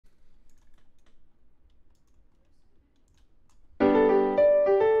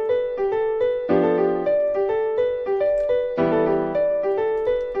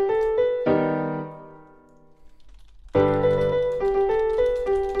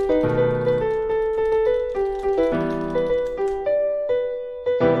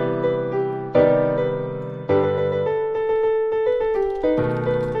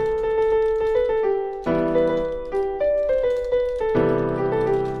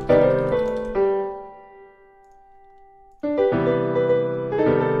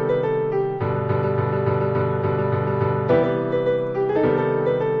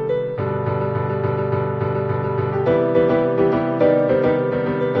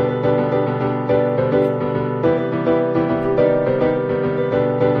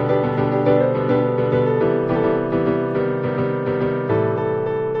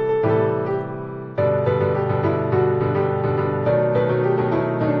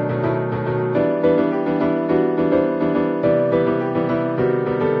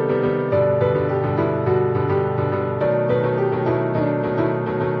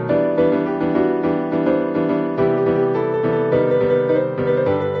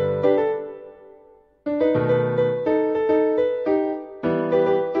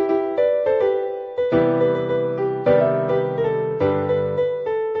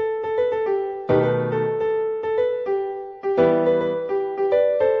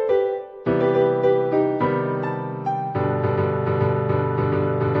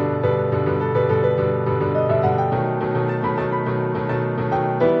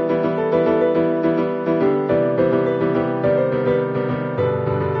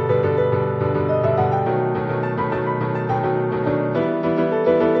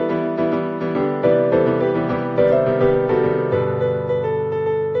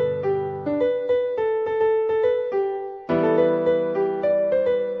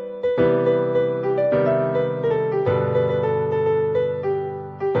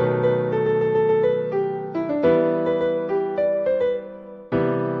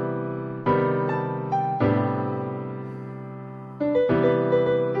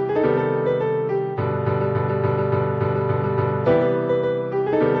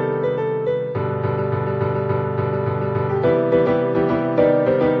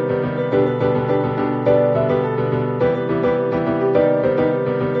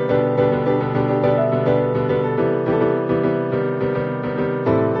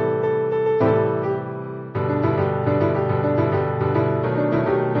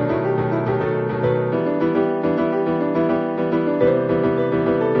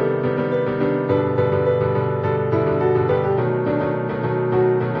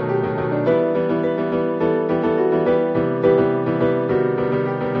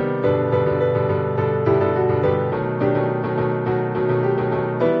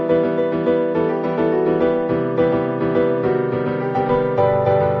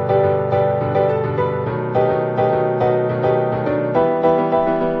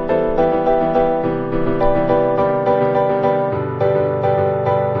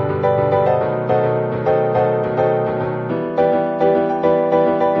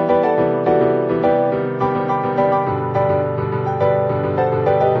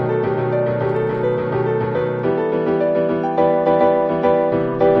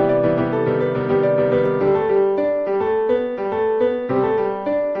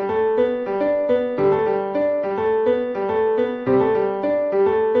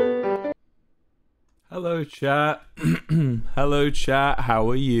chat. Hello, chat. How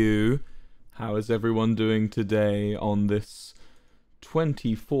are you? How is everyone doing today on this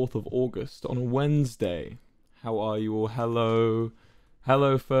 24th of August on a Wednesday? How are you all? Hello.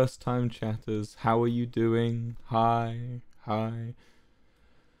 Hello, first-time chatters. How are you doing? Hi. Hi.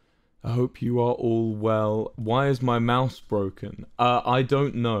 I hope you are all well. Why is my mouse broken? I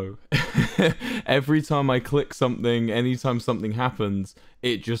don't know. Every time I click something, anytime something happens,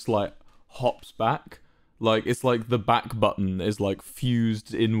 it just like hops back. Like it's like the back button is like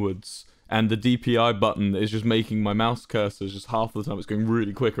fused inwards, and the DPI button is just making my mouse cursor just half of the time it's going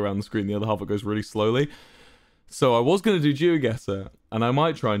really quick around the screen, the other half it goes really slowly. So I was gonna do GeoGuessr, and I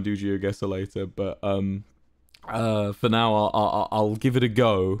might try and do GeoGuessr later, but for now I'll give it a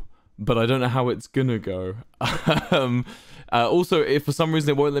go. But I don't know how it's gonna go. Also, if for some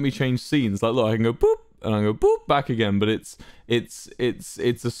reason it won't let me change scenes, like look, I can go boop and I go boop back again, but it's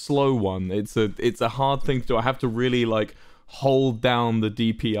a slow one. It's a hard thing to do. I have to really like hold down the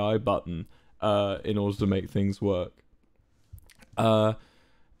DPI button in order to make things work. Yeah,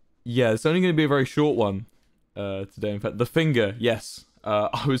 it's only going to be a very short one today. In fact, the finger, yes.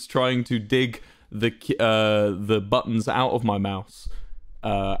 I was trying to dig the buttons out of my mouse.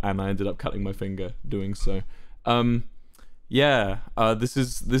 And I ended up cutting my finger doing so. Yeah, this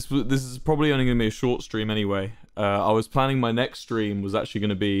is probably only gonna be a short stream anyway. I was planning my next stream was actually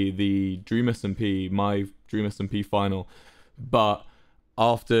gonna be the Dream SMP, my Dream SMP final, but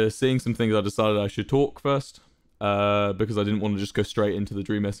after seeing some things, I decided I should talk first, because I didn't want to just go straight into the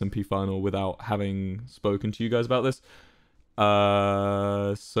Dream SMP final without having spoken to you guys about this.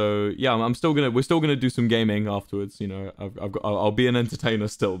 So yeah, we're still gonna do some gaming afterwards. You know, I'll be an entertainer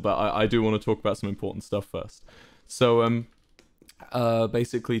still, but I do want to talk about some important stuff first. So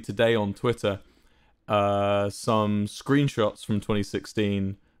basically today on Twitter, some screenshots from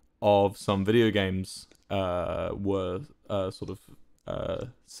 2016 of some video games were sort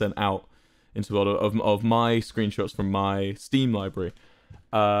of sent out into the world of my screenshots from my Steam library.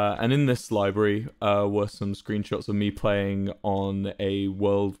 And in this library were some screenshots of me playing on a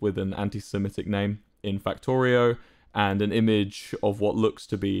world with an anti-Semitic name in Factorio, and an image of what looks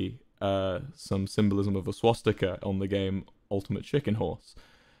to be some symbolism of a swastika on the game Ultimate Chicken Horse.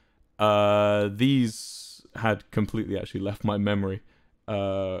 These had completely actually left my memory,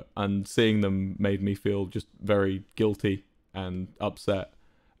 and seeing them made me feel just very guilty and upset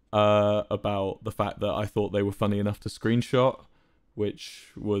about the fact that I thought they were funny enough to screenshot,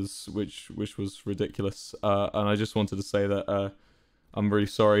 which was ridiculous. And I just wanted to say that I'm really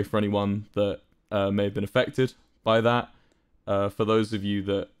sorry for anyone that may have been affected by that. For those of you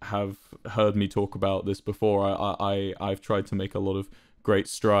that have heard me talk about this before, I've tried to make a lot of great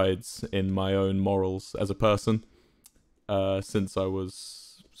strides in my own morals as a person since I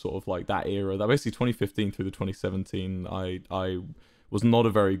was sort of like that era. That basically 2015 through to 2017, I was not a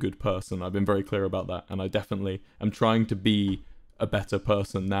very good person. I've been very clear about that, and I definitely am trying to be a better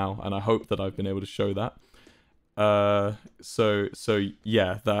person now, and I hope that I've been able to show that. So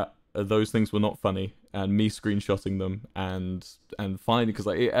yeah, that those things were not funny, and me screenshotting them and finding, because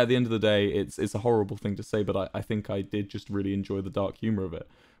like at the end of the day, it's a horrible thing to say, but I think I did just really enjoy the dark humor of it,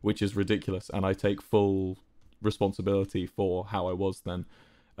 which is ridiculous, and I take full responsibility for how I was then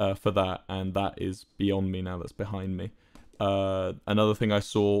for that, and that is beyond me now. That's behind me. Another thing I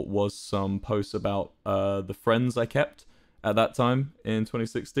saw was some posts about the friends I kept at that time in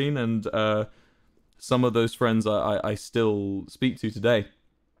 2016, and some of those friends I still speak to today.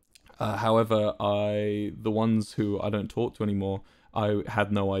 However, the ones who I don't talk to anymore, I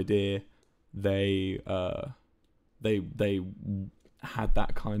had no idea they had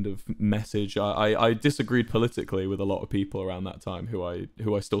that kind of message. I disagreed politically with a lot of people around that time who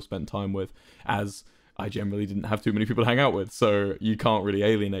I still spent time with, as I generally didn't have too many people to hang out with, so you can't really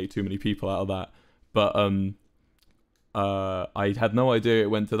alienate too many people out of that. But I had no idea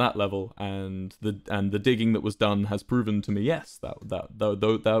it went to that level, and the digging that was done has proven to me, yes, that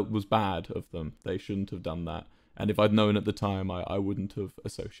was bad of them. They shouldn't have done that, and if I'd known at the time, I wouldn't have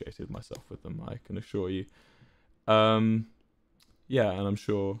associated myself with them, I can assure you. Yeah, and I'm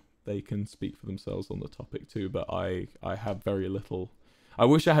sure they can speak for themselves on the topic too, but I have very little. I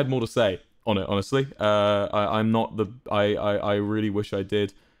wish I had more to say on it, honestly. I'm not the. I really wish I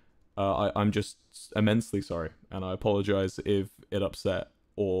did. I'm just immensely sorry, and I apologize if it upset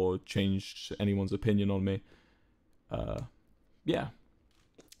or changed anyone's opinion on me. Yeah,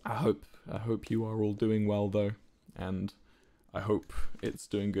 I hope you are all doing well though, and I hope it's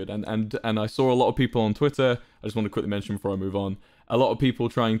doing good. And I saw a lot of people on Twitter. I just want to quickly mention before I move on, a lot of people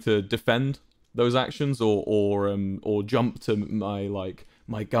trying to defend those actions or jump to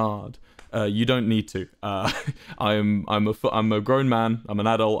my guard You don't need to. I'm a grown man. I'm an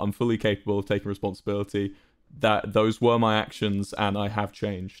adult. I'm fully capable of taking responsibility. Those were my actions, and I have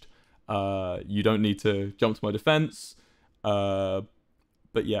changed. You don't need to jump to my defense. But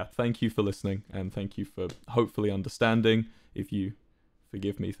yeah, thank you for listening, and thank you for hopefully understanding. If you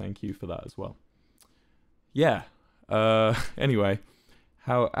forgive me, thank you for that as well. Yeah. Anyway,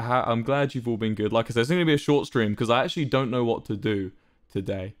 how I'm glad you've all been good. Like I said, it's going to be a short stream because I actually don't know what to do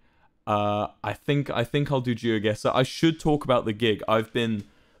today. I think I'll do GeoGuessr. I should talk about the gig. I've been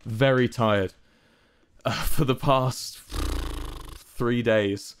very tired for the past 3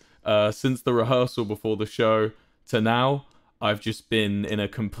 days. Since the rehearsal before the show to now, I've just been in a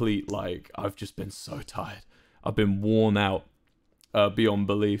complete, I've just been so tired. I've been worn out beyond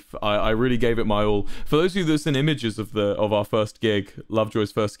belief. I really gave it my all. For those of you that's seen images of our first gig,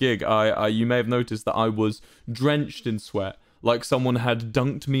 Lovejoy's first gig, you may have noticed that I was drenched in sweat, like someone had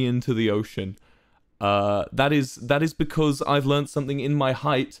dunked me into the ocean. That is because I've learned something in my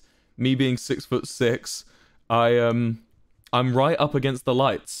height, me being 6'6". I'm right up against the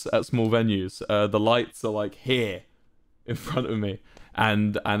lights at small venues. The lights are like here in front of me,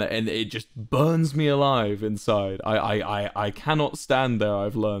 and it just burns me alive inside. I cannot stand there.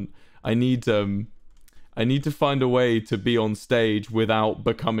 I've learned I need to find a way to be on stage without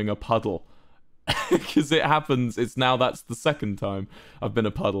becoming a puddle. Because it happens. That's the second time I've been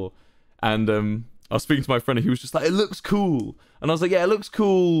a puddle. And I was speaking to my friend and he was just like, it looks cool. And I was like, yeah, it looks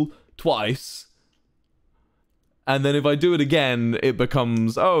cool twice. And then if I do it again, it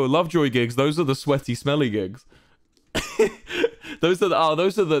becomes, oh, Lovejoy gigs, those are the sweaty, smelly gigs. those are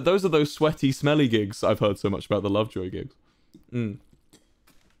those sweaty, smelly gigs I've heard so much about, the Lovejoy gigs.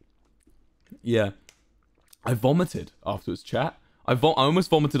 Yeah. I vomited afterwards, chat. I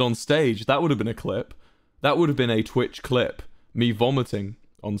almost vomited on stage. That would have been a clip. That would have been a Twitch clip. Me vomiting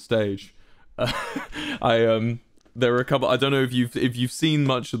on stage. There were a couple. I don't know if you've seen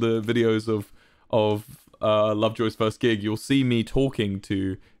much of the videos of Lovejoy's first gig. You'll see me talking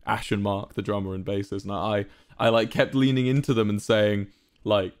to Ash and Mark, the drummer and bassist, and I like kept leaning into them and saying,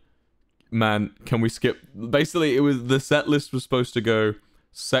 like, man, can we skip? Basically, the set list was supposed to go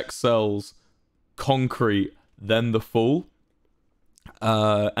Sex Cells, Concrete, then The Fool.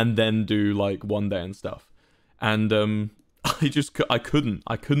 And then do like One Day and stuff, and I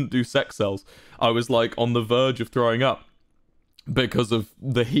couldn't do Sex Cells. I was like on the verge of throwing up because of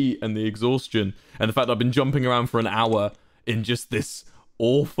the heat and the exhaustion and the fact that I've been jumping around for an hour in just this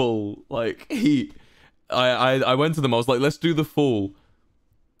awful like heat. I went to them. I was like, let's do The Fool.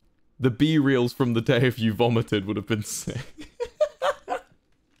 The B-reels from the day if you vomited would have been sick.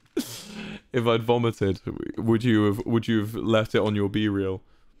 If I'd vomited, would you have left it on your B-reel?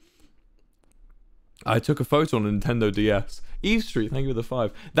 I took a photo on a Nintendo DS. Eve Street, thank you for the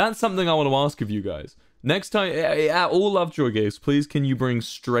 5. That's something I want to ask of you guys. Next time, at all Lovejoy gigs, please can you bring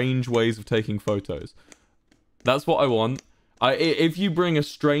strange ways of taking photos? That's what I want. If you bring a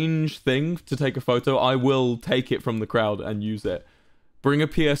strange thing to take a photo, I will take it from the crowd and use it. Bring a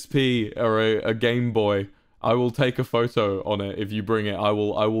PSP or a Game Boy. I will take a photo on it if you bring it. I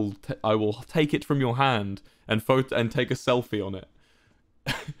will take it from your hand and take a selfie on it.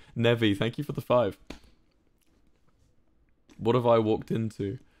 Nevi, thank you for the 5. What have I walked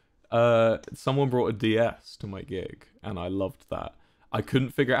into? Someone brought a DS to my gig, and I loved that. I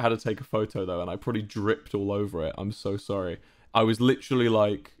couldn't figure out how to take a photo though, and I probably dripped all over it. I'm so sorry. I was literally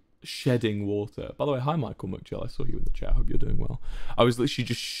like shedding water. By the way, hi Michael McGill. I saw you in the chat. Hope you're doing well. I was literally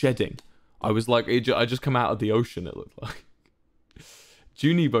just shedding. I was like, I just come out of the ocean, it looked like.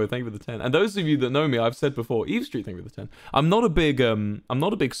 Junibo, thank you for the 10. And those of you that know me, I've said before, Eve Street, thank you for the 10. I'm not a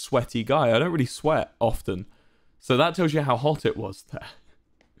big sweaty guy. I don't really sweat often. So that tells you how hot it was there.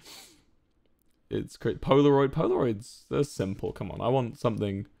 It's great. Polaroids, they're simple. Come on, I want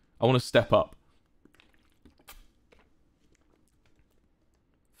to step up.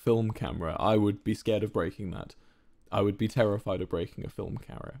 Film camera. I would be scared of breaking that. I would be terrified of breaking a film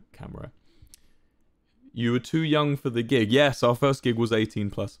camera. You were too young for the gig. Yes, our first gig was 18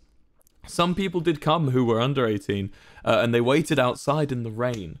 plus. Some people did come who were under 18, and they waited outside in the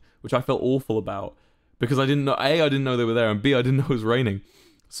rain, which I felt awful about because I didn't know. A, I didn't know they were there, and B, I didn't know it was raining.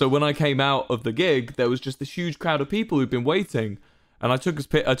 So when I came out of the gig, there was just this huge crowd of people who'd been waiting, and I took a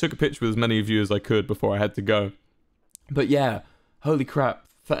picture with as many of you as I could before I had to go. But yeah, holy crap!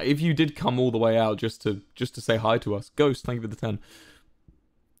 If you did come all the way out just to say hi to us, Ghost, thank you for the 10.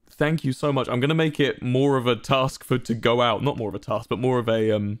 Thank you so much. I'm gonna make it more of a task to go out, not more of a task, but more of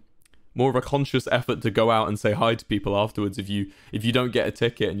a conscious effort to go out and say hi to people afterwards. If you don't get a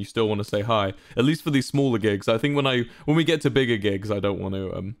ticket and you still want to say hi, at least for these smaller gigs. I think when we get to bigger gigs, I don't want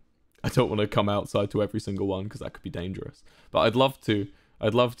I don't want to come outside to every single one because that could be dangerous. But I'd love to.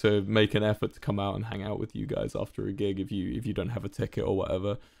 I'd love to make an effort to come out and hang out with you guys after a gig if you don't have a ticket or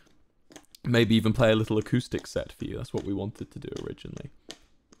whatever. Maybe even play a little acoustic set for you. That's what we wanted to do originally.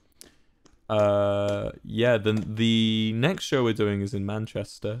 Yeah, then the next show we're doing is in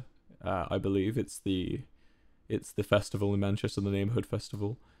Manchester. I believe it's the festival in Manchester, the Neighbourhood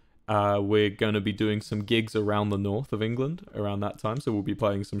Festival. We're going to be doing some gigs around the north of England around that time. So we'll be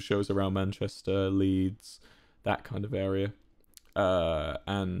playing some shows around Manchester, Leeds, that kind of area.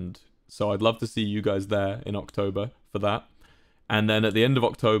 And so I'd love to see you guys there in October for that. And then at the end of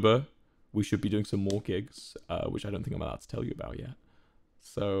October, we should be doing some more gigs, which I don't think I'm allowed to tell you about yet.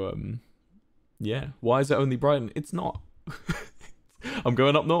 So, yeah. Why is it only Brighton? It's not. I'm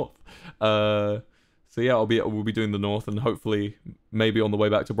going up north. So yeah, we'll be doing the north, and hopefully, maybe on the way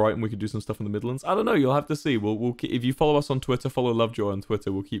back to Brighton, we could do some stuff in the Midlands. I don't know. You'll have to see. We'll if you follow us on Twitter, follow Lovejoy on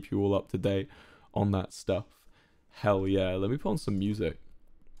Twitter. We'll keep you all up to date on that stuff. Hell yeah! Let me put on some music.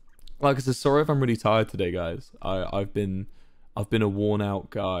 Like I said, sorry if I'm really tired today, guys. I've been a worn out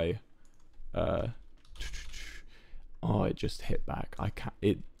guy. Oh, it just hit back. I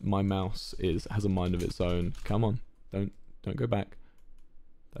can't. My mouse has a mind of its own. Come on, don't go back.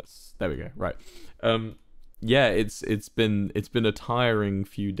 There we go. Right. Yeah, it's been a tiring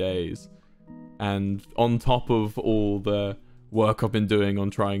few days, and on top of all the work I've been doing on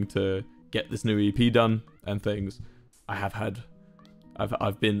trying to get this new EP done and things, I've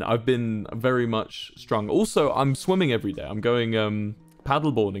been very much strung. Also, I'm swimming every day. I'm going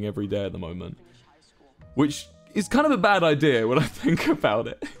paddleboarding every day at the moment, which is kind of a bad idea when I think about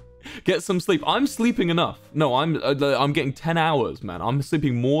it. Get some sleep. I'm sleeping enough. No, I'm getting 10 hours, man. I'm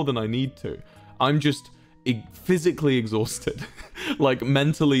sleeping more than I need to. I'm just physically exhausted, like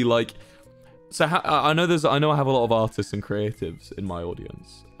mentally, like. So I know I have a lot of artists and creatives in my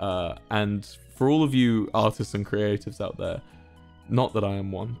audience, and for all of you artists and creatives out there, not that I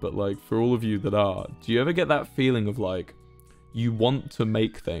am one, but like for all of you that are, do you ever get that feeling of like you want to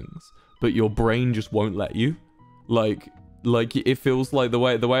make things, but your brain just won't let you? Like it feels like the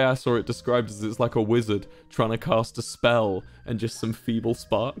way I saw it described is it's like a wizard trying to cast a spell and just some feeble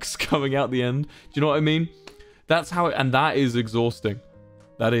sparks coming out the end. Do you know what I mean? That's how and that is exhausting.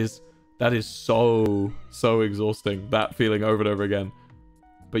 That is so exhausting, that feeling over and over again.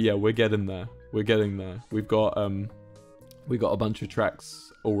 But yeah, we're getting there. We're getting there. We got a bunch of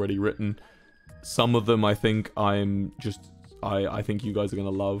tracks already written. Some of them I think I think you guys are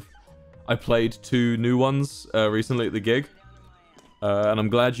gonna love. I played 2 new ones recently at the gig, and I'm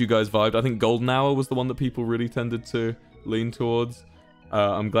glad you guys vibed. I think Golden Hour was the one that people really tended to lean towards.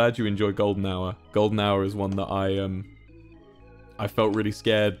 I'm glad you enjoyed Golden Hour. Golden Hour is one that I felt really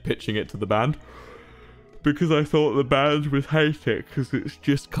scared pitching it to the band, because I thought the band would hate it, because it's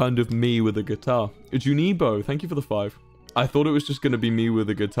just kind of me with a guitar. Junibo, thank you for the 5. I thought it was just going to be me with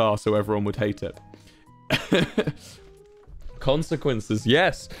a guitar, so everyone would hate it. Consequences,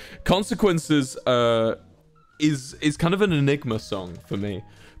 yes. Consequences is kind of an enigma song for me,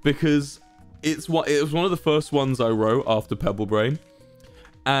 because it was one of the first ones I wrote after Pebble Brain,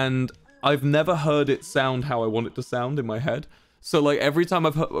 and I've never heard it sound how I want it to sound in my head. So like every time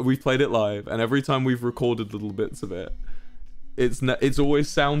we've played it live, and every time we've recorded little bits of it, it's always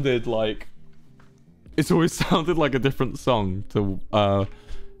sounded like a different song to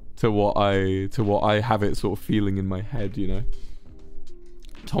what I have it sort of feeling in my head, you know.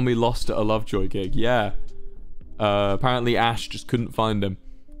 Tommy lost at a Lovejoy gig. Yeah. Apparently Ash just couldn't find him.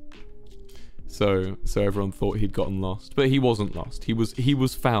 So everyone thought he'd gotten lost, but he wasn't lost. He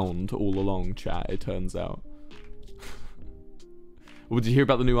was found all along, chat, it turns out. Well, did you hear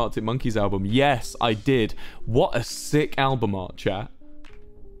about the new Arctic Monkeys album? Yes, I did. What a sick album art, chat.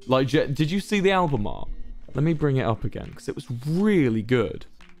 Like, did you see the album art? Let me bring it up again, because it was really good.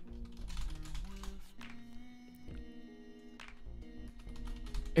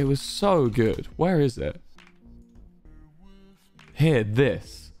 It was so good. Where is it? Here,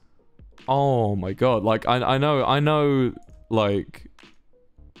 this. Oh my god. Like, I know, like,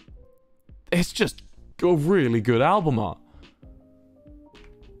 it's just a really good album art.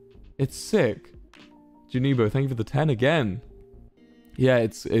 It's sick. Junibo, thank you for the 10 again. Yeah,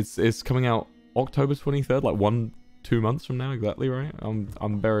 it's coming out October 23rd, like 1-2 months from now, exactly, right?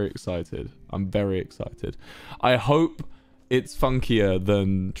 I'm very excited. I'm very excited. I hope it's funkier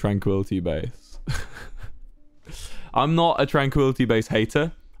than Tranquility Base. I'm not a Tranquility Base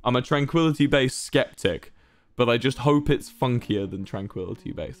hater. I'm a Tranquility Base skeptic, but I just hope it's funkier than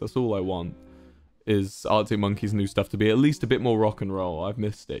Tranquility Base. That's all I want. Is Arctic Monkeys' new stuff to be at least a bit more rock and roll. I've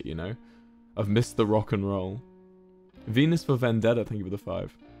missed it, you know? I've missed the rock and roll. Venus for Vendetta, thank you for the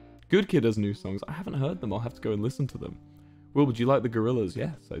 5. Good Kid has new songs. I haven't heard them. I'll have to go and listen to them. Wilbur, do you like the Gorillas?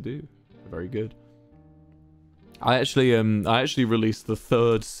 Yes, I do. They're very good. I actually released the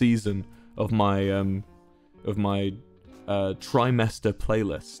 3rd season of my trimester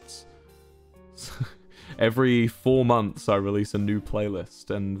playlists. Every 4 months I release a new playlist,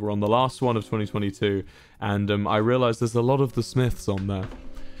 and we're on the last one of 2022, and I realized there's a lot of the Smiths on there,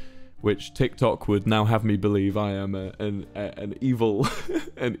 which TikTok would now have me believe I am an evil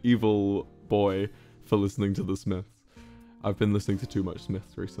an evil boy for listening to the Smiths. I've been listening to too much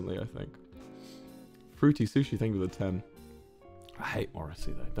Smiths recently, I think. Fruity Sushi, thank you for the 10. I hate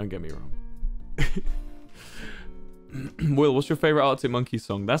Morrissey though, don't get me wrong. Will, what's your favorite Arctic Monkeys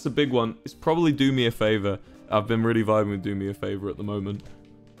song? That's a big one. It's probably Do Me a Favor. I've been really vibing with Do Me a Favor at the moment.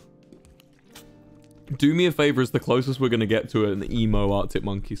 Do Me a Favor is the closest we're going to get to an emo Arctic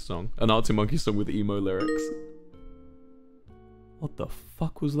Monkeys song. An Arctic Monkeys song with emo lyrics. What the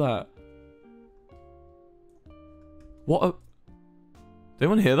fuck was that? What a... Did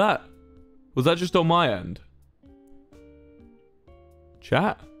anyone hear that? Was that just on my end?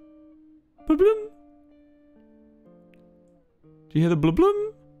 Chat? Blum. Do you hear the blum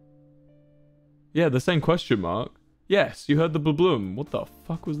blum? Yeah, the same question mark. Yes, you heard the blum blum. What the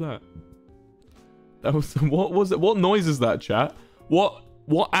fuck was that? That was... What was it? What noise is that, chat? What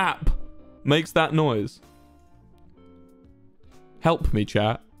app makes that noise? Help me,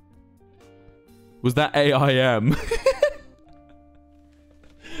 chat. Was that AIM?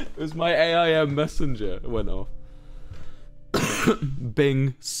 It was my AIM messenger. It went off.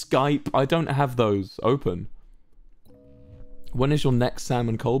 Bing, Skype. I don't have those open. When is your next Sam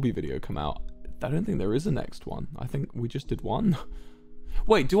and Colby video come out? I don't think there is a next one. I think we just did one.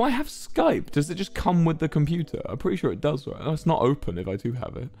 Wait, do I have Skype? Does it just come with the computer? I'm pretty sure it does, right? Oh, it's not open if I do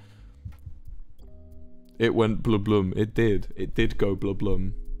have it. It went blub blum. It did. It did go blub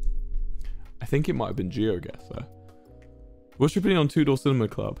blum. I think it might have been GeoGuessr. What's your opinion on Two Door Cinema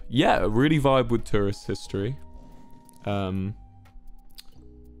Club? Yeah, really vibe with tourist history. I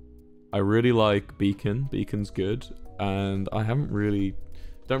really like Beacon. Beacon's good. And I don't really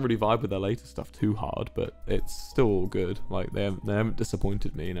vibe with their latest stuff too hard, but it's still all good. Like, they haven't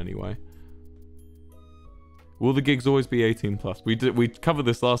disappointed me in any way. Will the gigs always be 18 plus? We covered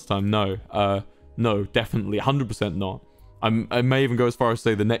this last time. No. No, definitely 100% not. I may even go as far as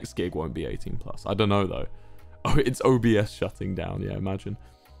say the next gig won't be 18 plus. I don't know though. Oh, it's OBS shutting down. Yeah, imagine.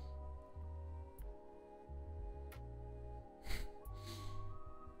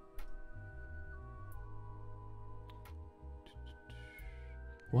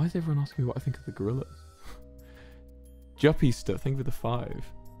 Why is everyone asking me what I think of the Gorillas? Juppyster, thank you for the 5.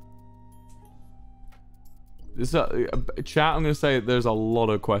 Chat, I'm going to say there's a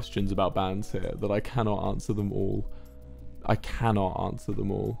lot of questions about bands here that I cannot answer them all. I cannot answer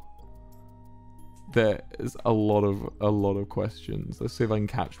them all. There is a lot of questions. Let's see if I can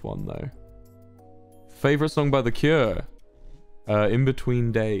catch one though. Favorite song by The Cure? In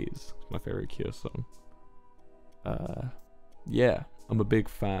Between Days. My favorite Cure song. Yeah, I'm a big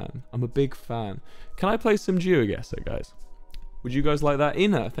fan. I'm a big fan. Can I play some GeoGuessr, guys? Would you guys like that?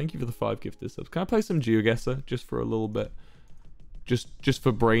 Ina, thank you for the 5 gifted subs. Can I play some GeoGuessr just for a little bit? Just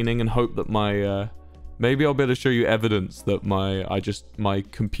for braining and hope that my maybe I'll be able to show you evidence that my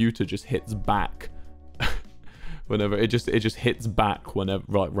computer just hits back whenever it just hits back whenever,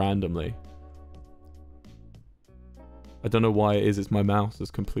 like, randomly. I don't know why it is. It's my mouse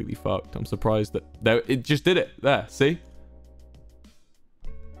is completely fucked. I'm surprised that it just did it. There, see?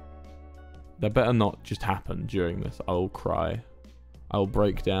 That better not just happen during this. I'll cry. I'll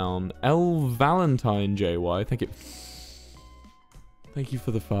break down. L Valentine JY, thank you. Thank you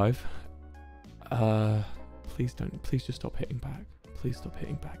for the 5. Please just stop hitting back. Please stop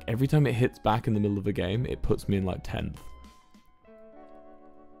hitting back. Every time it hits back in the middle of a game, it puts me in like 10th.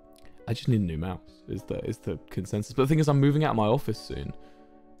 I just need a new mouse, is the consensus. But the thing is, I'm moving out of my office soon.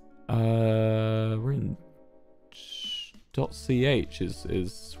 We're in .ch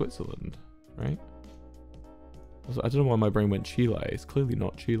is Switzerland, right? I don't know why my brain went Chile. It's clearly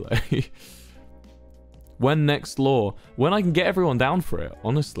not Chile. When next law? When I can get everyone down for it,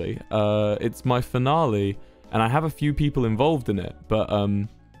 honestly. It's my finale, and I have a few people involved in it, but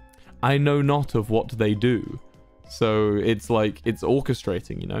I know not of what they do. So it's like, it's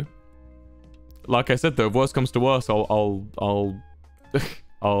orchestrating, you know? Like I said though, if worst comes to worst, I'll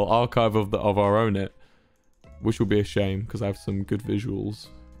archive of our own it. Which will be a shame, because I have some good visuals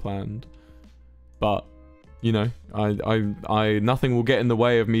planned. But, you know, I nothing will get in the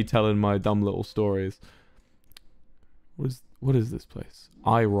way of me telling my dumb little stories. What is this place?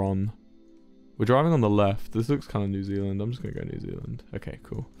 Iron. We're driving on the left. This looks kind of New Zealand. I'm just gonna go New Zealand. Okay,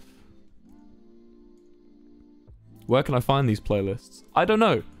 cool. Where can I find these playlists? I don't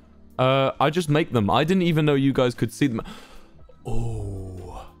know. I just make them. I didn't even know you guys could see them.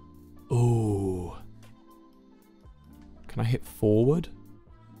 Oh. Oh. Can I hit forward?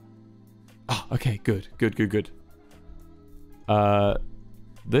 Ah, okay, good. Good, good, good.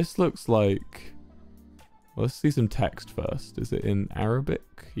 This looks like... Well, let's see some text first. Is it in Arabic?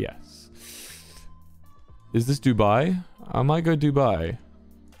 Yes. Is this Dubai? I might go Dubai.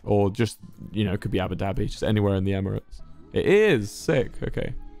 Or just, you know, it could be Abu Dhabi. Just anywhere in the Emirates. It is! Sick.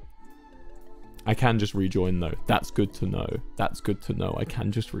 Okay. I can just rejoin though. That's good to know. That's good to know. I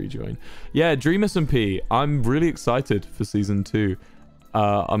can just rejoin. Yeah, Dream SMP. I'm really excited for season 2.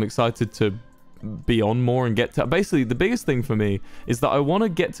 I'm excited to be on more and get to... Basically, the biggest thing for me is that I want to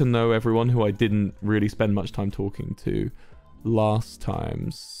get to know everyone who I didn't really spend much time talking to last time.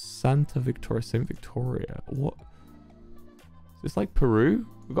 Saint Victoria. What? Is this like Peru?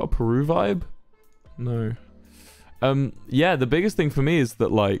 We've got a Peru vibe? No. Yeah, the biggest thing for me is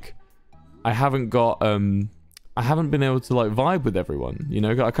that, like, I haven't been able to, like, vibe with everyone, you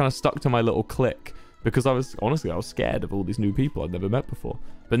know? I kind of stuck to my little clique because I was scared of all these new people I'd never met before.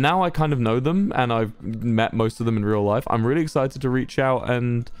 But now I kind of know them and I've met most of them in real life. I'm really excited to reach out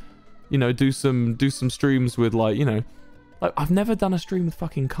and, you know, do some streams with, like, you know, like, I've never done a stream with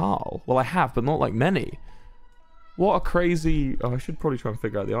fucking Carl. Well, I have, but not like many. What a crazy... Oh, I should probably try and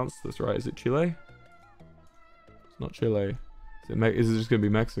figure out the answer to this, right? Is it Chile? It's not Chile. Is it just going to be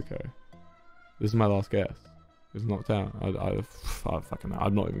Mexico? This is my last guess. It's knocked out. I fucking know.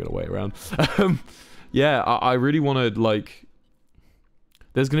 I'm not even going to wait around. Yeah, I really want to, like...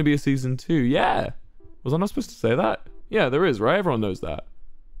 There's going to be a season 2. Yeah. Was I not supposed to say that? Yeah, there is, right? Everyone knows that.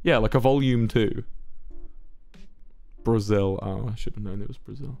 Yeah, like a volume 2. Brazil. Oh, I should have known it was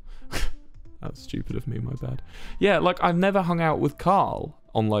Brazil. That's stupid of me, my bad. Yeah, like, I've never hung out with Carl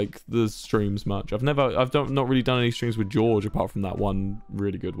on, like, the streams much. I've not really done any streams with George apart from that one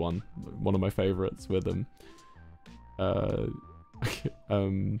really good one. One of my favorites with him. What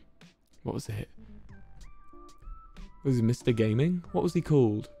was it? Was he Mr. Gaming? What was he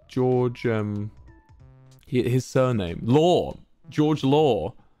called? George, his surname. Law. George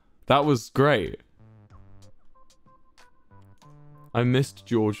Law. That was great. I missed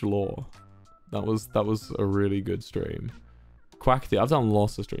George Law. That was a really good stream. Quackty. I've done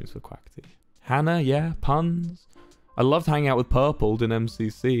lots of streams with Quackty. Hannah, yeah. Puns. I loved hanging out with Purpled in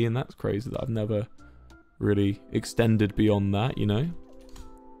MCC, and that's crazy that I've never really extended beyond that, you know?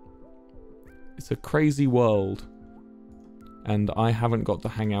 It's a crazy world. And I haven't got to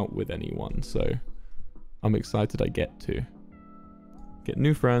hang out with anyone, so I'm excited I get to. Get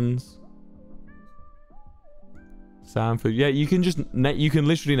new friends. Sanford. Yeah, you can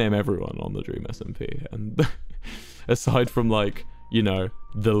literally name everyone on the Dream SMP. And aside from, like, you know,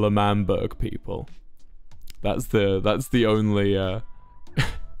 the Lemamberg people. That's the only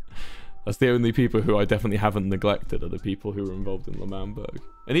that's the only people who I definitely haven't neglected are the people who were involved in Lemamberg.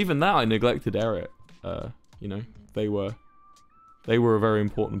 And even that I neglected Eric. You know, they were a very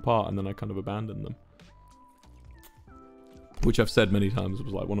important part, and then I kind of abandoned them. Which I've said many times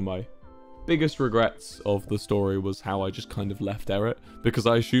was like one of my biggest regrets of the story was how I just kind of left Eric because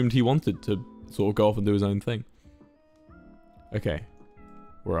I assumed he wanted to sort of go off and do his own thing. Okay,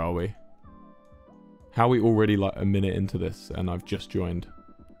 where are we? How are we already like a minute into this and I've just joined?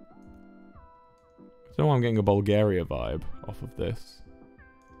 I don't know why I'm getting a Bulgaria vibe off of this.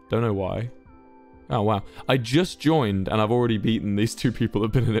 Don't know why. Oh wow, I just joined and I've already beaten these two people that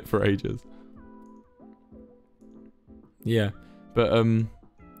have been in it for ages. Yeah, but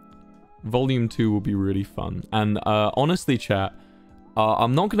Volume 2 will be really fun. And honestly, chat,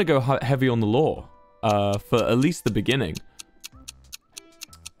 I'm not going to go heavy on the lore for at least the beginning.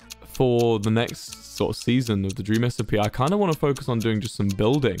 For the next sort of season of the Dream SMP, I kind of want to focus on doing just some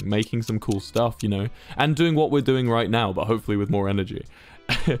building, making some cool stuff, you know, and doing what we're doing right now, but hopefully with more energy.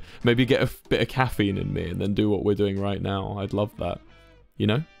 Maybe get a bit of caffeine in me and then do what we're doing right now. I'd love that, you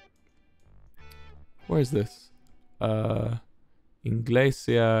know? Where is this?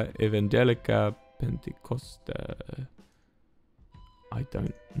 Iglesia Evangelica Pentecoste. I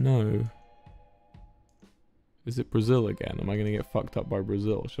don't know. Is it Brazil again? Am I going to get fucked up by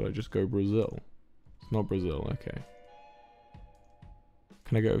Brazil? Should I just go Brazil? It's not Brazil, okay.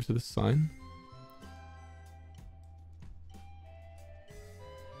 Can I go over to this sign?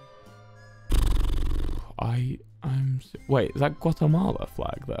 Wait, is that Guatemala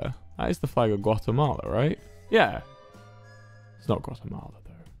flag there? That is the flag of Guatemala, right? Yeah. It's not Guatemala,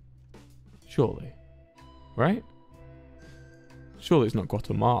 though. Surely. Right? Surely it's not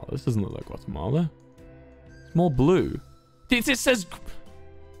Guatemala. This doesn't look like Guatemala. It's more blue. It says,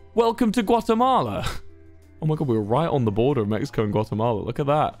 welcome to Guatemala. Oh my god, we were right on the border of Mexico and Guatemala. Look at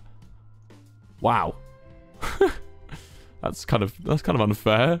that. Wow. That's kind of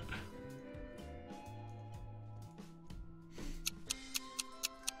unfair.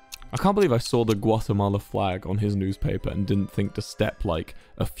 I can't believe I saw the Guatemala flag on his newspaper and didn't think to step like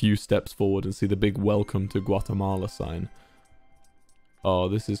a few steps forward and see the big welcome to Guatemala sign. Oh,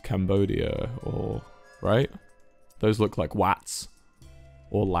 this is Cambodia, or right? Those look like Wats.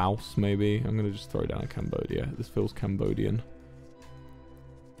 Or Laos, maybe. I'm gonna just throw down Cambodia. This feels Cambodian.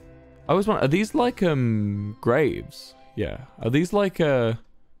 I always wonder, are these like graves? Yeah. Are these like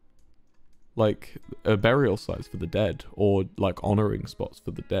burial sites for the dead, or like honoring spots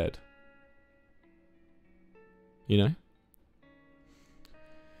for the dead? You know?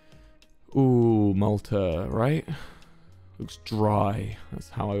 Ooh, Malta, right? Looks dry. That's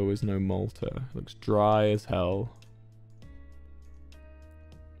how I always know Malta. Looks dry as hell.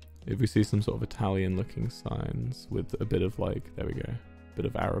 If we see some sort of Italian looking signs with a bit of like, there we go, a bit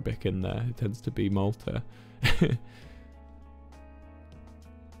of Arabic in there, it tends to be Malta.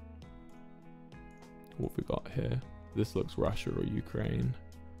 What have we got here? This looks Russia or Ukraine.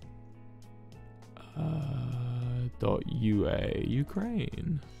 .ua,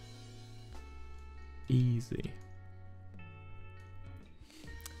 Ukraine. Easy.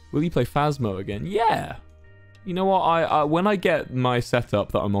 Will you play Phasmo again? Yeah! You know what, I when I get my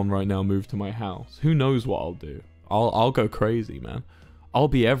setup that I'm on right now moved to my house, who knows what I'll do. I'll go crazy, man. I'll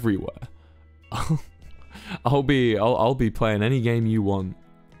be everywhere. I'll be playing any game you want.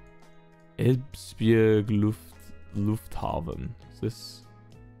 Esbjerg Lufthaven. Is this?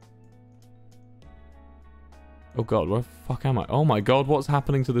 Oh god, where the fuck am I? Oh my god, what's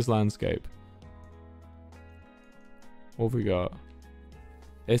happening to this landscape? What have we got?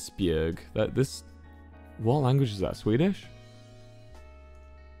 Esbjerg. What language is that? Swedish?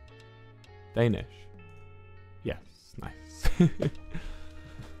 Danish. Yes, nice.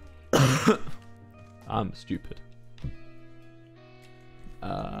 I'm stupid.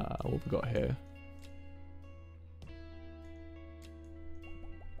 What have we got here?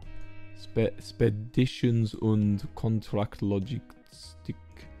 Speditions und Kontraktlogistik.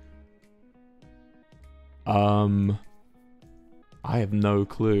 I have no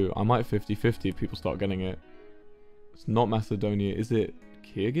clue. I might 50-50 if people start getting it. It's not Macedonia. Is it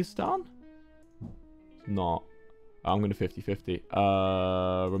Kyrgyzstan? It's not. I'm going to 50-50.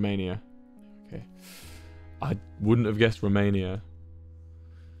 Romania. Okay. I wouldn't have guessed Romania.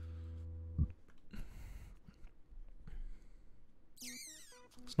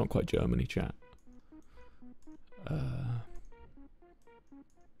 It's not quite Germany, chat. What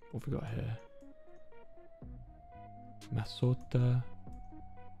have we got here? Masota.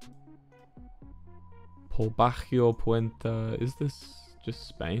 Polbajo Puente. Is this just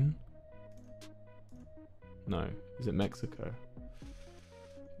Spain? No. Is it Mexico?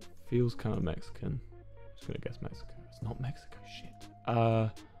 Feels kind of Mexican. I'm just gonna guess Mexico. It's not Mexico. Shit.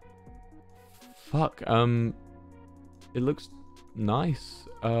 Fuck. It looks nice.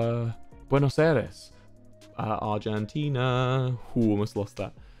 Buenos Aires. Argentina. Ooh, almost lost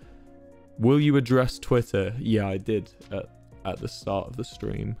that. Will you address Twitter? Yeah, I did at the start of the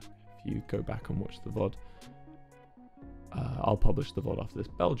stream. If you go back and watch the VOD. I'll publish the VOD after this.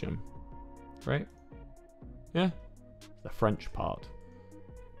 Belgium. Right? Yeah? The French part.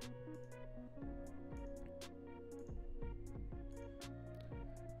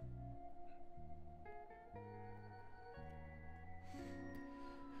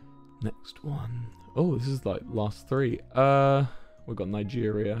 Next one. Oh, this is like last three. We've got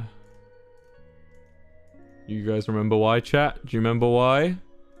Nigeria. You guys remember why, chat? Do you remember why?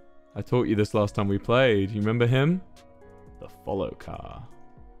 I taught you this last time we played. You remember him? The follow car.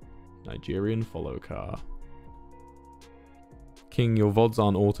 Nigerian follow car. King, your VODs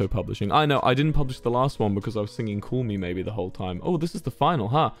aren't auto-publishing. I know, I didn't publish the last one because I was singing Call Me Maybe the whole time. Oh, this is the final,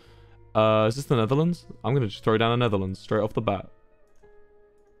 huh? Is this the Netherlands? I'm going to just throw down the Netherlands straight off the bat.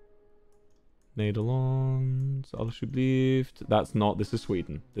 Nederlands, alsjeblieft. That's not, this is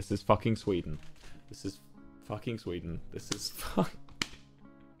Sweden. This is fucking Sweden. This is fucking Sweden. This is fuck.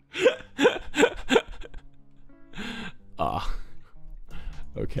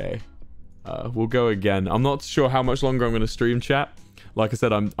 Okay. We'll go again. I'm not sure how much longer I'm going to stream, chat. Like I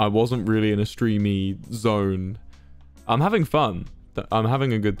said, I wasn't really in a streamy zone. I'm having fun. I'm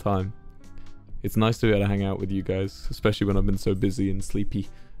having a good time. It's nice to be able to hang out with you guys, especially when I've been so busy and sleepy.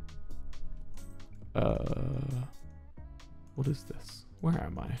 What is this? Where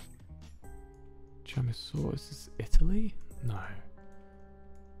am I? Chamiso, is this Italy? No.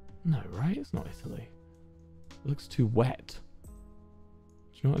 No, right? It's not Italy. It looks too wet.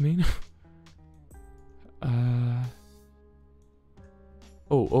 Do you know what I mean?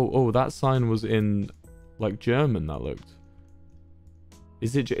 Oh, that sign was in, like, German, that looked.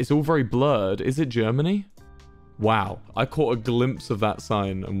 Is it... It's all very blurred. Is it Germany? Wow. I caught a glimpse of that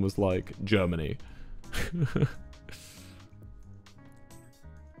sign and was like, Germany.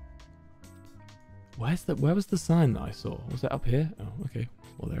 Where was the sign that I saw? Was it up here? Oh, okay.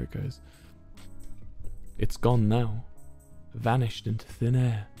 Well, there it goes. It's gone now. Vanished into thin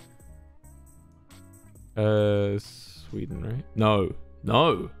air. Sweden, right? No.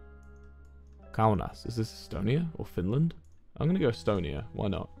 No! Kaunas. Is this Estonia or Finland? I'm gonna go Estonia. Why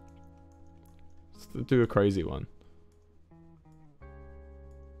not? Let's do a crazy one.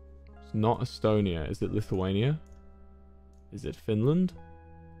 It's not Estonia. Is it Lithuania? Is it Finland?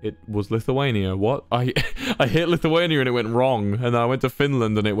 It was Lithuania. What? I hit Lithuania and it went wrong. And then I went to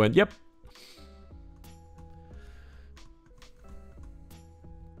Finland and it went, yep.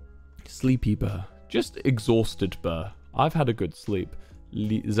 Sleepy burr. Just exhausted burr. I've had a good sleep.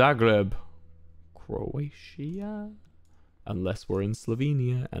 Zagreb. Croatia? Unless we're in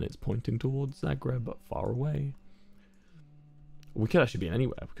Slovenia and it's pointing towards Zagreb, but far away. We could actually be in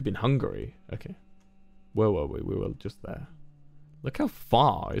anywhere. We could be in Hungary. Okay. Where were we? We were just there. Look how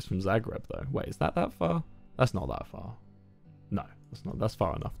far it is from Zagreb, though. Wait, is that far? That's not that far. No, that's not. That's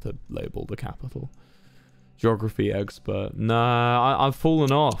far enough to label the capital. Geography expert. Nah, I've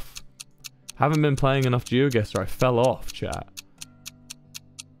fallen off. Haven't been playing enough GeoGuessr. I fell off, chat.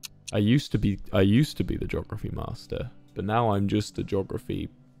 I used to be the geography master, but now I'm just a geography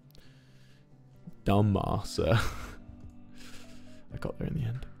dumbasser. I got there in the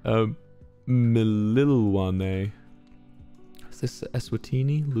end. Mililwane. Is this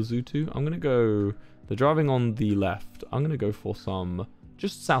Eswatini? Lesotho? I'm gonna go. They're driving on the left. I'm gonna go for some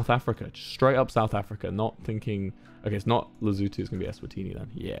just South Africa, just straight up South Africa. Not thinking. Okay, it's not Lesotho. It's gonna be Eswatini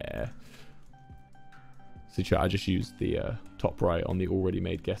then. Yeah. So chat, I just used the top right on the already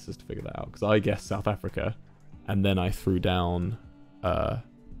made guesses to figure that out. Because I guessed South Africa. And then I threw down... and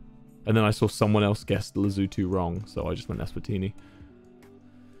then I saw someone else guessed Lesotho wrong. So I just went Eswatini.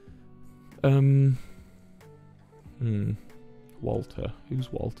 Walter.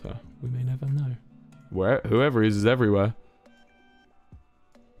 Who's Walter? We may never know. Whoever is everywhere.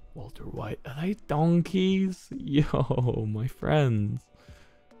 Walter White. Are they donkeys? Yo, my friends.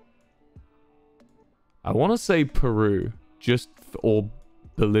 I want to say Peru, or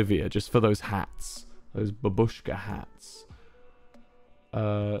Bolivia, just for those hats, those babushka hats.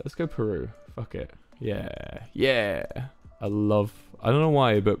 Let's go Peru. Fuck it. Yeah. I don't know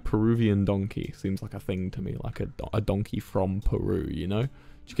why, but Peruvian donkey seems like a thing to me, like a donkey from Peru, you know? Do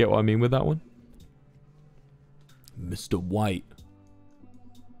you get what I mean with that one? Mr. White.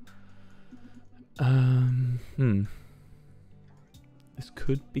 This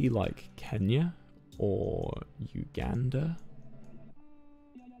could be like Kenya. Or Uganda?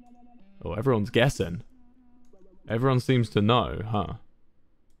 Oh, everyone's guessing. Everyone seems to know, huh?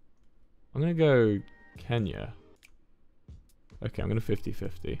 I'm gonna go Kenya. Okay, I'm gonna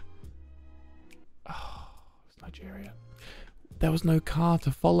 50-50. Oh, it's Nigeria. There was no car to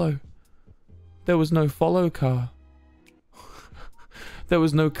follow. There was no follow car. There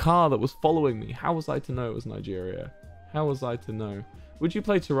was no car that was following me. How was I to know it was Nigeria? How was I to know? Would you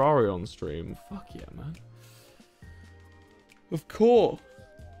play Terraria on stream? Fuck yeah, man. Of course.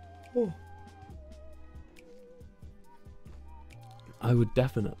 Oh. I would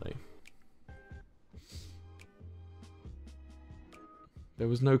definitely. There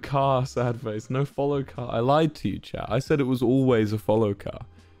was no car, sad face. No follow car. I lied to you, chat. I said it was always a follow car.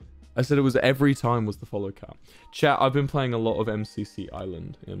 I said it was every time was the follow car. Chat, I've been playing a lot of MCC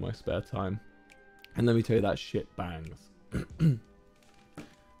Island in my spare time. And let me tell you, that shit bangs.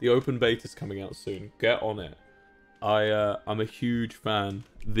 The open beta is coming out soon. Get on it. I'm a huge fan.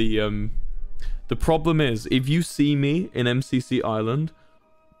 The problem is, if you see me in MCC Island,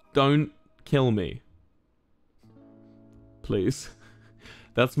 don't kill me. Please.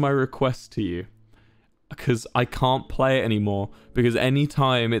 That's my request to you. Because I can't play it anymore. Because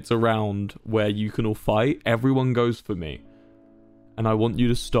anytime it's around where you can all fight, everyone goes for me. And I want you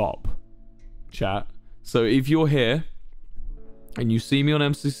to stop. Chat. So if you're here and you see me on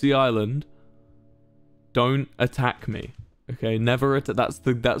MCC Island, don't attack me. Okay, never attack. That's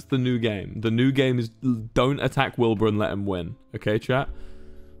the new game. The new game is don't attack Wilbur and let him win. Okay, chat?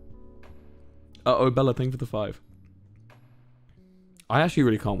 Uh-oh, Bella, thank you for the 5. I actually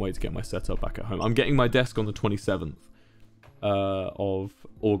really can't wait to get my setup back at home. I'm getting my desk on the 27th of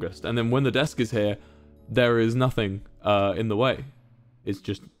August. And then when the desk is here, there is nothing in the way. It's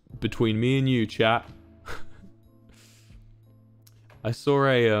just between me and you, chat. I saw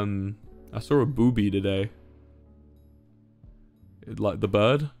I saw a booby today. Like the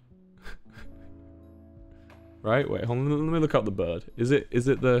bird? Right? Wait, hold on. Let me look up the bird. Is it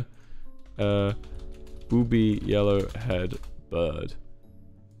the booby yellowhead bird?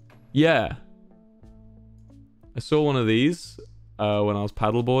 Yeah. I saw one of these when I was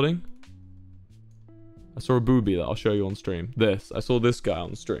paddleboarding. I saw a booby that I'll show you on stream. I saw this guy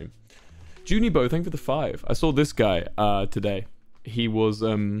on stream. Junibo, thank you for the 5. I saw this guy today. He was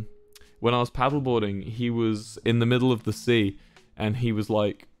when I was paddleboarding, he was in the middle of the sea and he was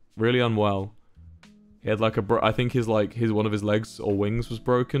like really unwell. He had like I think his one of his legs or wings was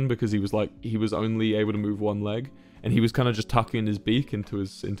broken because he was only able to move one leg and he was kind of just tucking his beak into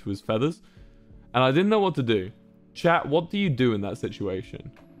his feathers. And I didn't know what to do. Chat, what do you do in that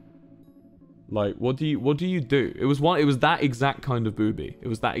situation? Like, what do you do? It was that exact kind of booby. It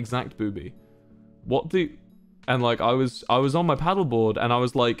was that exact booby. And like I was on my paddleboard and I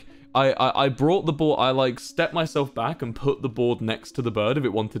was like I brought the board, I like stepped myself back and put the board next to the bird if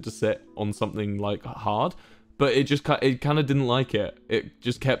it wanted to sit on something like hard, but it kind of didn't like it. It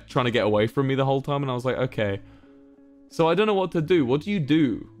just kept trying to get away from me the whole time and I was like, okay. So I don't know what to do. What do you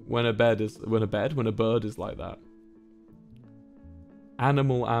do when a bird is like that?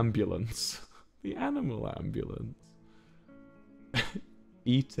 Animal ambulance. The animal ambulance.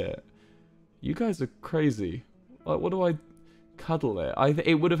 Eat it. You guys are crazy. Like, what do I cuddle it?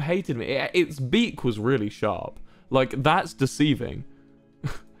 It would have hated me. Its beak was really sharp. Like, that's deceiving.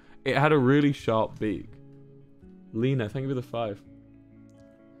 It had a really sharp beak. Lena, thank you for the 5.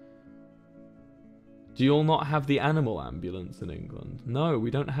 Do you all not have the animal ambulance in England? No,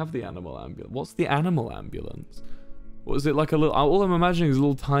 we don't have the animal ambulance. What's the animal ambulance? What is it, like a little... All I'm imagining is a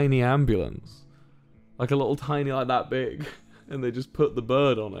little tiny ambulance. Like a little tiny, like that big. And they just put the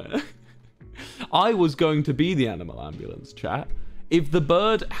bird on it. I was going to be the animal ambulance, chat. If the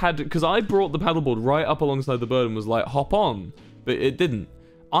bird had... Because I brought the paddleboard right up alongside the bird and was like, hop on. But it didn't.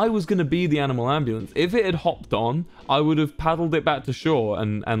 I was going to be the animal ambulance. If it had hopped on, I would have paddled it back to shore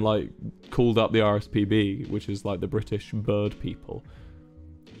and like, called up the RSPB, which is like the British bird people.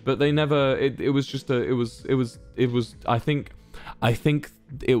 But they never... It was just a... It was... I think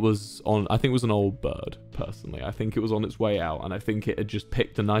it was an old bird, personally. I think it was on its way out, and I think it had just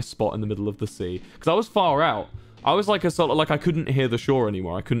picked a nice spot in the middle of the sea. Because I was far out. I was like a sort of, like, I couldn't hear the shore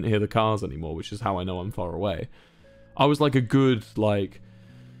anymore. I couldn't hear the cars anymore, which is how I know I'm far away. I was like a good, like,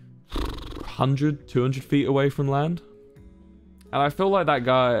 100, 200 feet away from land. And I feel like that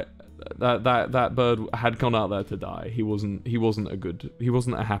guy, that bird had gone out there to die. He wasn't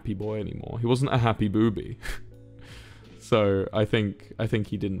a happy boy anymore. He wasn't a happy booby. So I think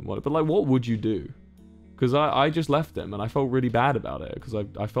he didn't want it. But like, what would you do? Because I just left him and I felt really bad about it because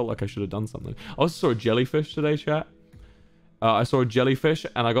I felt like I should have done something. I also saw a jellyfish today, chat. I saw a jellyfish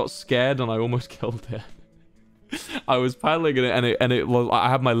and I got scared and I almost killed it. I was paddling in it and it was, I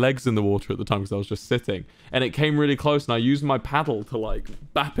had my legs in the water at the time because I was just sitting, and it came really close and I used my paddle to like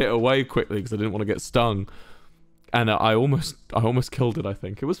bap it away quickly because I didn't want to get stung, and I almost killed it. I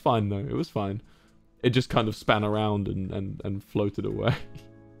think it was fine though. It was fine. It just kind of span around and floated away.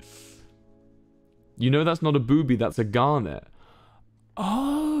 You know that's not a booby, that's a garnet.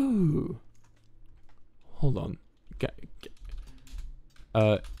 Oh, hold on.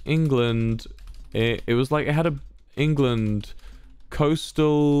 England. It was like it had a England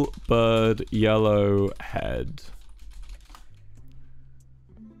coastal bird yellow head.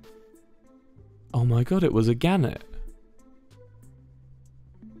 Oh my god, it was a gannet.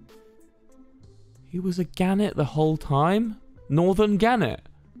 He was a gannet the whole time? Northern gannet.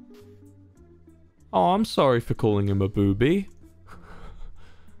 Oh, I'm sorry for calling him a booby.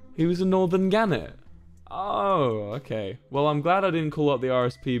 He was a northern gannet. Oh, okay. Well, I'm glad I didn't call up the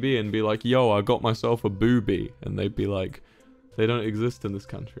RSPB and be like, yo, I got myself a booby. And they'd be like, they don't exist in this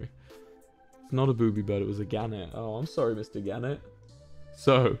country. It's not a booby bird, it was a gannet. Oh, I'm sorry, Mr. Gannet.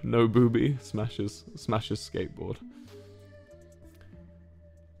 So, no booby, smashes skateboard.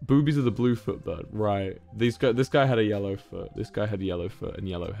 Boobies are the bluefoot bird, right. This guy had a yellow foot. This guy had a yellow foot and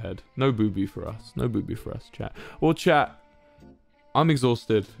yellow head. No booby for us. No booby for us, chat. Well, chat, I'm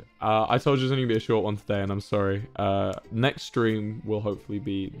exhausted. I told you it was only going to be a short one today, and I'm sorry. Next stream will hopefully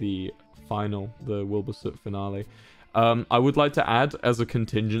be the final, the Wilbur Soot finale. I would like to add, as a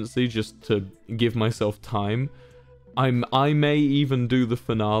contingency, just to give myself time, I may even do the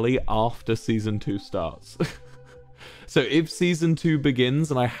finale after Season 2 starts. So if Season 2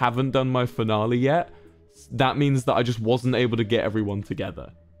 begins and I haven't done my finale yet, that means that I just wasn't able to get everyone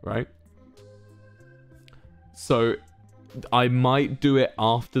together, right? So I might do it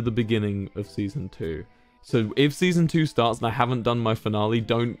after the beginning of Season 2. So if season 2 starts and I haven't done my finale,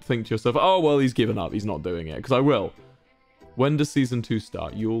 don't think to yourself, oh, well, he's given up. He's not doing it. Because I will. When does season 2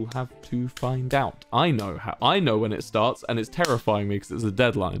 start? You'll have to find out. I know when it starts, and it's terrifying me because it's a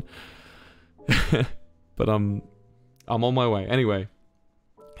deadline. But I'm on my way. Anyway,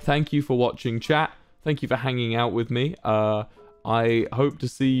 thank you for watching, chat. Thank you for hanging out with me. I hope to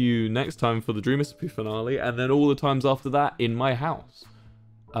see you next time for the Dream Recipe finale, and then all the times after that in my house.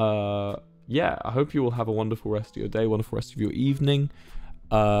 Yeah, I hope you all have a wonderful rest of your day, wonderful rest of your evening.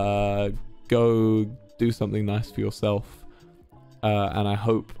 Go do something nice for yourself. And I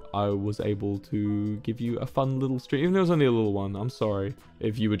hope I was able to give you a fun little stream. Even though it was only a little one, I'm sorry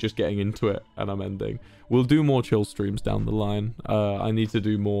if you were just getting into it and I'm ending. We'll do more chill streams down the line. I need to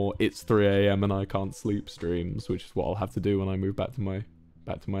do more it's 3 AM and I can't sleep streams, which is what I'll have to do when I move back to my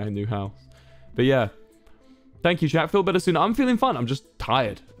new house. But yeah, thank you, chat. Feel better soon. I'm feeling fine. I'm just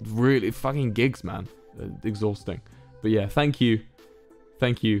tired. Really fucking gigs, man. Exhausting. But yeah, thank you.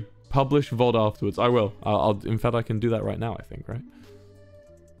 Thank you. Publish VOD afterwards. I will. In fact, I can do that right now, I think, right?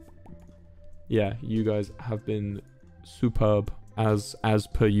 Yeah, you guys have been superb as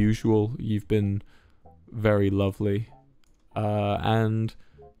per usual. You've been very lovely. And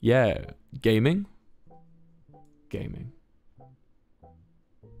yeah, gaming.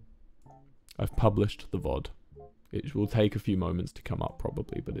 I've published the VOD. It will take a few moments to come up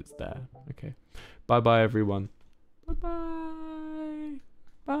probably, but it's there. Okay. Bye-bye, everyone. Bye-bye.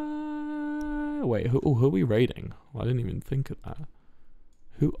 Bye. Wait, who are we raiding? I didn't even think of that.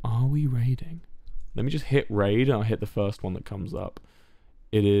 Who are we raiding? Let me just hit raid and I'll hit the first one that comes up.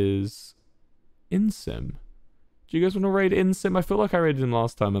 It is Insim. Do you guys want to raid Insim? I feel like I raided him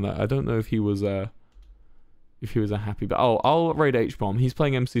last time and I don't know if he was a happy, but I'll raid H-Bomb. He's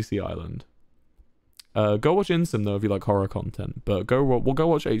playing MCC Island. Go watch Insim though if you like horror content, but we'll go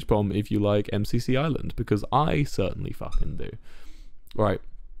watch H-Bomb if you like MCC Island, because I certainly fucking do. Alright.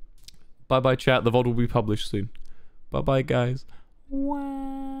 Bye bye chat, the VOD will be published soon. Bye bye guys.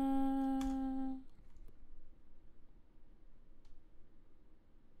 Wow.